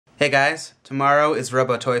Hey guys, tomorrow is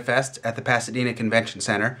Robo Toy Fest at the Pasadena Convention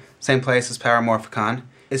Center, same place as Paramorphicon.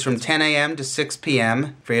 It's from 10 a.m. to 6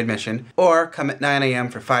 p.m. free admission, or come at 9 a.m.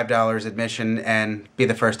 for $5 admission and be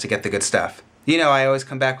the first to get the good stuff. You know I always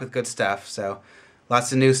come back with good stuff, so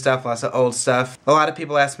lots of new stuff, lots of old stuff. A lot of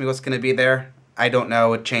people ask me what's going to be there. I don't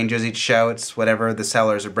know, it changes each show, it's whatever the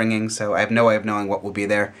sellers are bringing, so I have no way of knowing what will be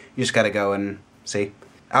there. You just gotta go and see.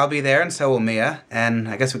 I'll be there, and so will Mia, and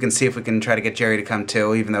I guess we can see if we can try to get Jerry to come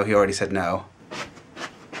too, even though he already said no.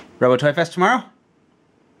 Robo Toy Fest tomorrow?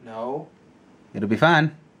 No. It'll be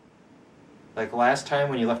fun. Like last time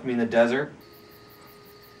when you left me in the desert?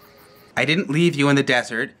 I didn't leave you in the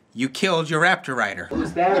desert. You killed your raptor rider.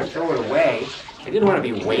 Lose that or throw it away. I didn't want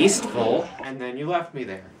to be wasteful, and then you left me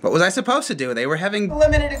there. What was I supposed to do? They were having a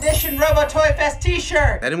limited edition Robo Toy Fest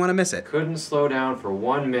t-shirt! I didn't want to miss it. Couldn't slow down for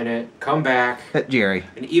 1 minute, come back, Jerry.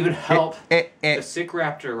 and even help the sick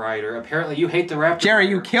raptor rider. Apparently you hate the raptor Jerry,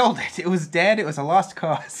 rider. you killed it. It was dead. It was a lost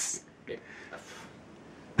cause. But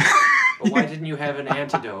why didn't you have an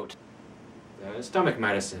antidote? Stomach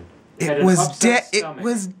medicine. It was dead. It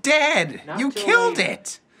was dead. You killed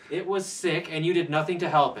it. It was sick, and you did nothing to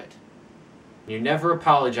help it. You never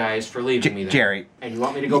apologized for leaving me there. Jerry. And you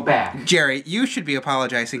want me to go back. Jerry, you should be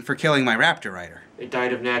apologizing for killing my raptor rider. It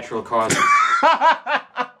died of natural causes.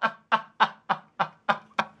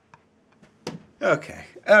 Okay.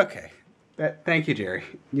 Thank you, Jerry.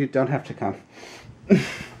 You don't have to come.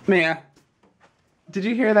 Mia, did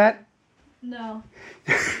you hear that? No.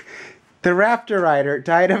 The raptor rider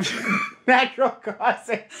died of natural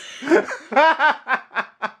causes.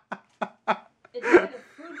 It died of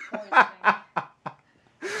food poisoning.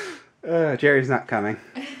 Jerry's not coming.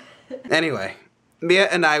 Anyway, Mia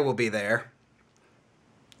and I will be there.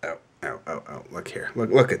 Oh, look here.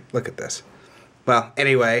 Look at this. Well,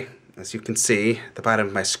 anyway, as you can see at the bottom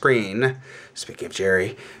of my screen, speaking of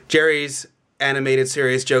Jerry, Jerry's animated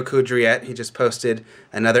series, Joe Coudriette, he just posted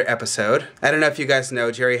another episode. I don't know if you guys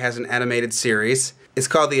know, Jerry has an animated series. It's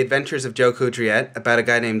called The Adventures of Joe Coudriette, about a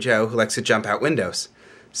guy named Joe who likes to jump out windows.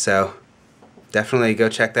 So definitely go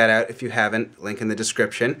check that out if you haven't. Link in the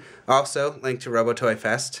description. Also, link to Robo Toy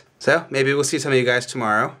Fest. So maybe we'll see some of you guys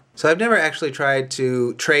tomorrow. So I've never actually tried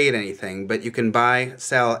to trade anything, but you can buy,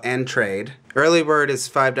 sell, and trade. Early bird is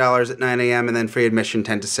 $5 at 9 a.m. and then free admission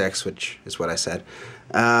 10 to 6, which is what I said.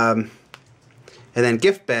 And then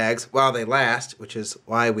gift bags while they last, which is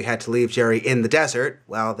why we had to leave Jerry in the desert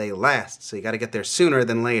while they last. So you gotta get there sooner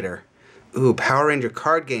than later. Ooh, Power Ranger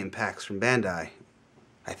card game packs from Bandai.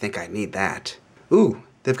 I think I need that. Ooh,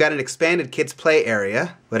 they've got an expanded kids play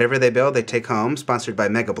area. Whatever they build, they take home, sponsored by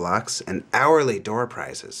MEGA BLOKS, and hourly door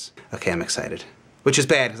prizes. Okay, I'm excited. Which is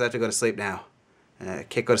bad, because I have to go to sleep now. I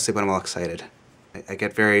can't go to sleep when I'm all excited. I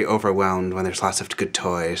get very overwhelmed when there's lots of good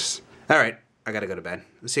toys. Alright. I gotta go to bed.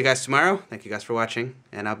 I'll see you guys tomorrow. Thank you guys for watching,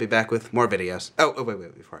 and I'll be back with more videos. Oh,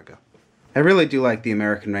 wait, before I go. I really do like the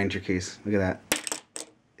American Ranger keys. Look at that.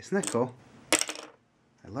 Isn't that cool?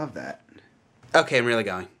 I love that. Okay, I'm really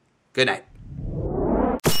going. Good night.